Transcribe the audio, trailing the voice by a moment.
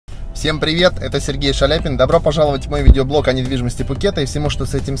Всем привет, это Сергей Шаляпин. Добро пожаловать в мой видеоблог о недвижимости Пхукета и всему, что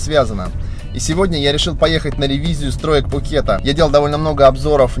с этим связано. И сегодня я решил поехать на ревизию строек Пхукета. Я делал довольно много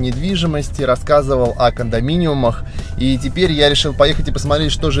обзоров недвижимости, рассказывал о кондоминиумах. И теперь я решил поехать и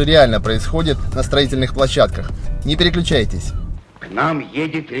посмотреть, что же реально происходит на строительных площадках. Не переключайтесь. К нам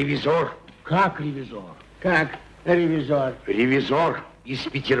едет ревизор. Как ревизор? Как ревизор? Ревизор из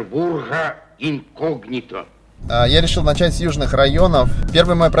Петербурга инкогнито. Я решил начать с южных районов.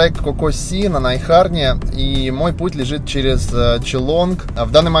 Первый мой проект КоКо Си на Най Харне, и мой путь лежит через Чилонг. В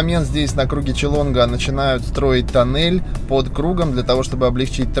данный момент здесь на круге Чилонга начинают строить тоннель под кругом для того, чтобы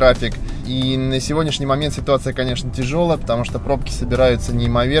облегчить трафик. И на сегодняшний момент ситуация, конечно, тяжелая, потому что пробки собираются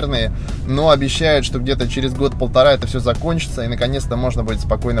неимоверные, но обещают, что где-то через год-полтора это все закончится и наконец-то можно будет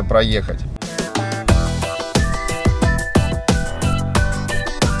спокойно проехать.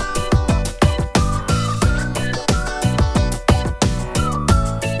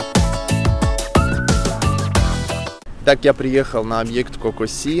 Так, я приехал на объект КоКо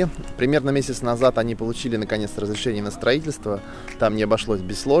Си. Примерно месяц назад они получили наконец разрешение на строительство. Там не обошлось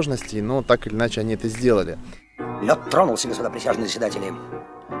без сложностей, но так или иначе они это сделали. Лед тронулся, господа присяжные заседатели.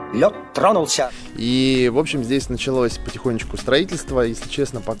 Лед тронулся. И, в общем, здесь началось потихонечку строительство. Если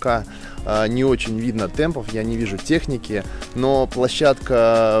честно, пока не очень видно темпов, я не вижу техники, но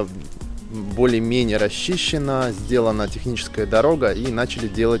площадка более-менее расчищена, сделана техническая дорога и начали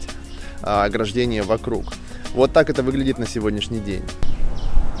делать ограждение вокруг. Вот так это выглядит на сегодняшний день.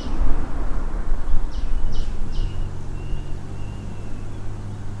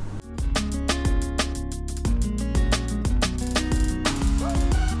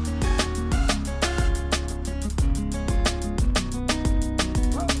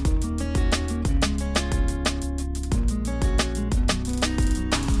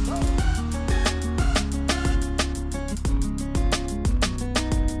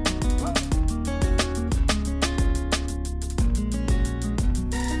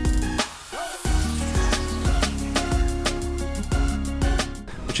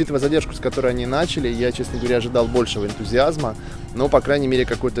 Учитывая задержку, с которой они начали, я, честно говоря, ожидал большего энтузиазма, но, по крайней мере,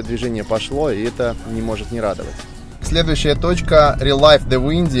 какое-то движение пошло, и это не может не радовать. Следующая точка — ReLife The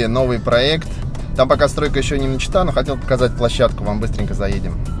Windy, новый проект. Там пока стройка еще не начата, но хотел показать площадку, вам быстренько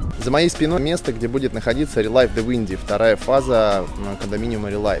заедем. За моей спиной место, где будет находиться ReLife The Windy, вторая фаза кондоминиума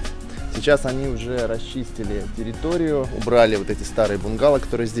ReLife. Сейчас они уже расчистили территорию, убрали вот эти старые бунгало,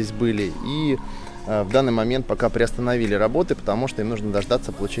 которые здесь были, и в данный момент пока приостановили работы, потому что им нужно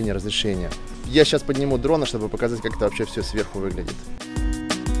дождаться получения разрешения. Я сейчас подниму дрона, чтобы показать, как это вообще все сверху выглядит.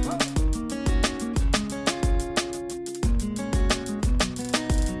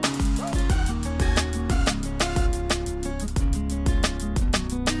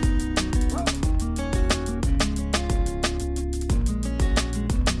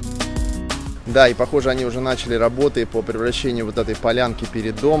 Да, и похоже, они уже начали работы по превращению вот этой полянки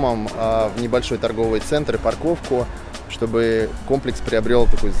перед домом в небольшой торговый центр и парковку, чтобы комплекс приобрел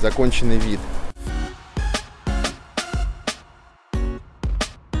такой законченный вид.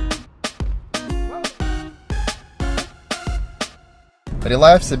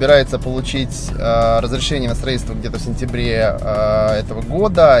 ReLife собирается получить разрешение на строительство где-то в сентябре этого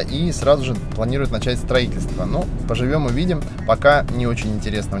года и сразу же планирует начать строительство. Ну, поживем увидим, пока не очень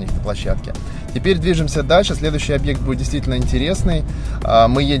интересно у них на площадке. Теперь движемся дальше, следующий объект будет действительно интересный.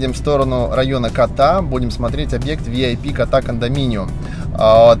 Мы едем в сторону района Ката, будем смотреть объект ВИП Ката Condominium.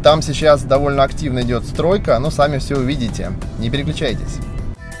 Там сейчас довольно активно идет стройка, но сами все увидите, не переключайтесь.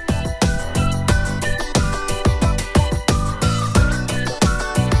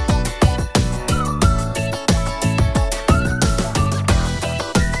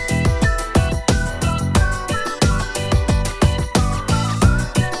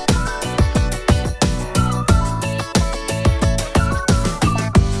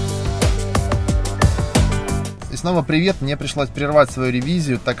 Снова привет, мне пришлось прервать свою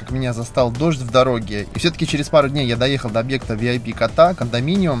ревизию, так как меня застал дождь в дороге. И все-таки через пару дней я доехал до объекта ВИП Ката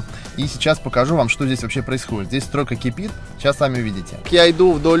Condominium. И сейчас покажу вам, что здесь вообще происходит. Здесь стройка кипит, сейчас сами увидите. Я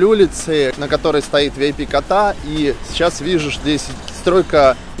иду вдоль улицы, на которой стоит ВИП Ката. И сейчас вижу, что здесь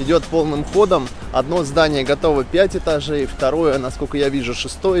стройка идет полным ходом. Одно здание готово 5 этажей, второе, насколько я вижу,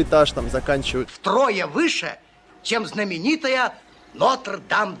 6-й этаж там заканчивают. Втрое выше, чем знаменитая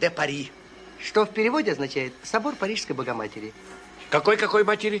Нотр-Дам-де-Пари. Что в переводе означает «Собор Парижской Богоматери». Какой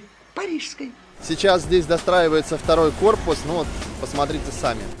матери? Парижской. Сейчас здесь достраивается второй корпус, ну вот, посмотрите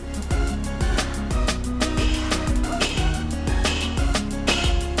сами.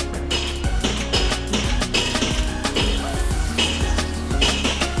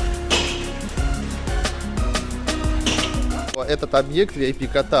 этот объект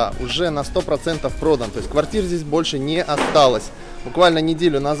ВИП Ката уже на 100% продан. То есть квартир здесь больше не осталось. Буквально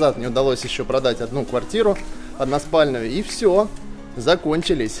неделю назад мне удалось еще продать одну квартиру, односпальную, и все,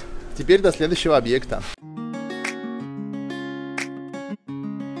 закончились. Теперь до следующего объекта.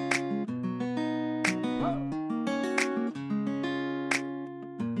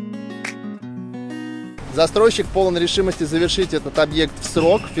 Застройщик полон решимости завершить этот объект в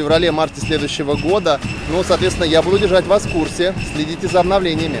срок, в феврале-марте следующего года. Ну, соответственно, я буду держать вас в курсе. Следите за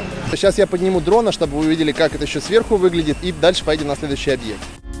обновлениями. Сейчас я подниму дрона, чтобы вы увидели, как это еще сверху выглядит, и дальше поедем на следующий объект.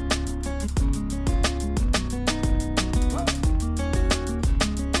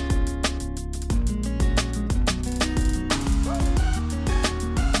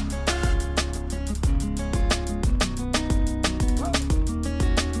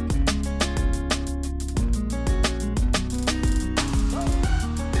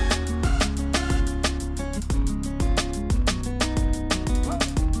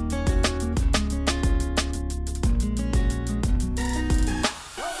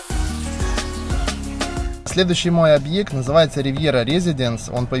 Следующий мой объект называется Ривьера Резиденс.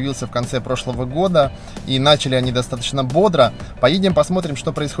 Он появился в конце прошлого года, и начали они достаточно бодро. Поедем посмотрим,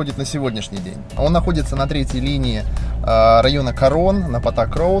 что происходит на сегодняшний день. Он находится на третьей линии района Карон, на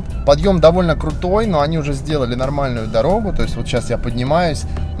Патак-роуд. Подъем довольно крутой, но они уже сделали нормальную дорогу. То есть вот сейчас я поднимаюсь,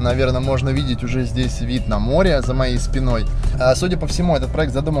 наверное, можно видеть уже здесь вид на море за моей спиной. Судя по всему, этот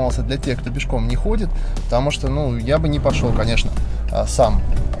проект задумывался для тех, кто пешком не ходит, потому что, ну, я бы не пошел, конечно, сам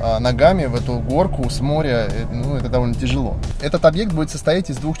ногами в эту горку с моря. Ну, это довольно тяжело. Этот объект будет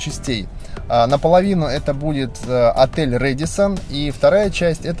состоять из двух частей. Наполовину это будет отель Radisson, и вторая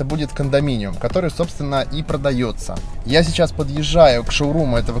часть это будет кондоминиум, который, собственно, и продается. Я сейчас подъезжаю к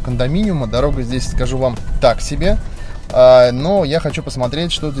шоуруму этого кондоминиума. Дорога здесь, скажу вам, так себе, но я хочу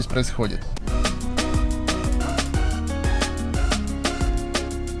посмотреть, что здесь происходит.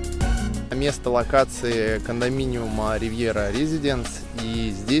 Место локации кондоминиума Riviera Residence,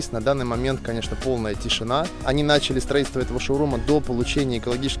 и здесь на данный момент, конечно, полная тишина. Они начали строительство этого шоурума до получения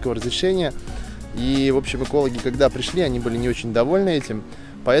экологического разрешения, и, в общем, экологи, когда пришли, они были не очень довольны этим,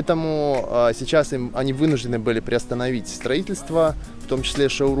 поэтому сейчас они вынуждены были приостановить строительство, в том числе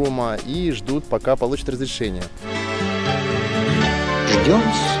шоурума, и ждут, пока получат разрешение. Ждем.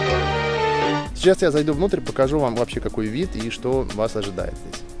 Сейчас я зайду внутрь, покажу вам вообще, какой вид и что вас ожидает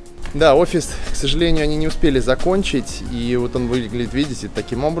здесь. Да, офис, к сожалению, они не успели закончить, и вот он выглядит, видите,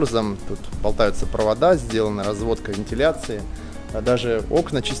 таким образом. Тут болтаются провода, сделана разводка вентиляции, даже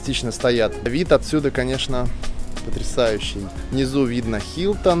окна частично стоят. Вид отсюда, конечно, потрясающий. Внизу видно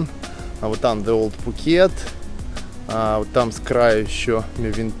Хилтон, а вот там The Old Phuket, а вот там с краю еще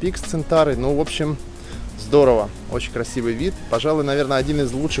Twin Peaks Центары. Ну, в общем, здорово, очень красивый вид. Пожалуй, наверное, один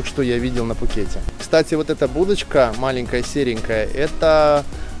из лучших, что я видел на Пхукете. Кстати, вот эта будочка, маленькая, серенькая, это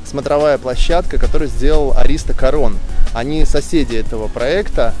смотровая площадка, которую сделал Карон. Они соседи этого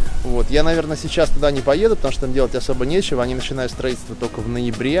проекта. Вот. Я, наверное, сейчас туда не поеду, потому что там делать особо нечего. Они начинают строительство только в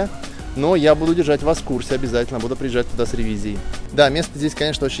ноябре. Но я буду держать вас в курсе, обязательно буду приезжать туда с ревизией. Да, место здесь,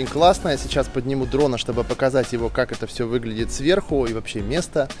 конечно, очень классное. Сейчас подниму дрона, чтобы показать его, как это все выглядит сверху. И вообще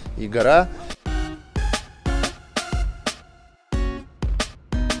место, и гора.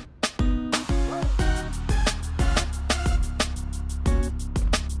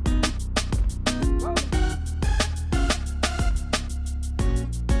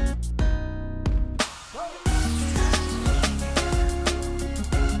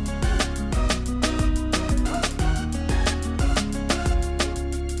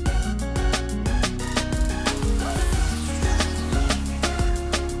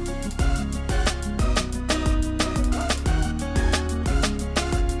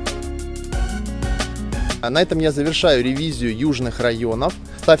 На этом я завершаю ревизию южных районов.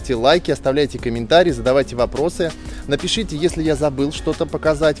 Ставьте лайки, оставляйте комментарии, задавайте вопросы. Напишите, если я забыл что-то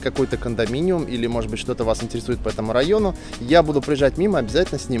показать, какой-то кондоминиум или, может быть, что-то вас интересует по этому району. Я буду проезжать мимо,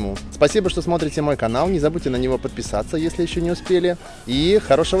 обязательно сниму. Спасибо, что смотрите мой канал. Не забудьте на него подписаться, если еще не успели. И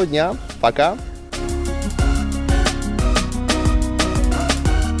хорошего дня. Пока!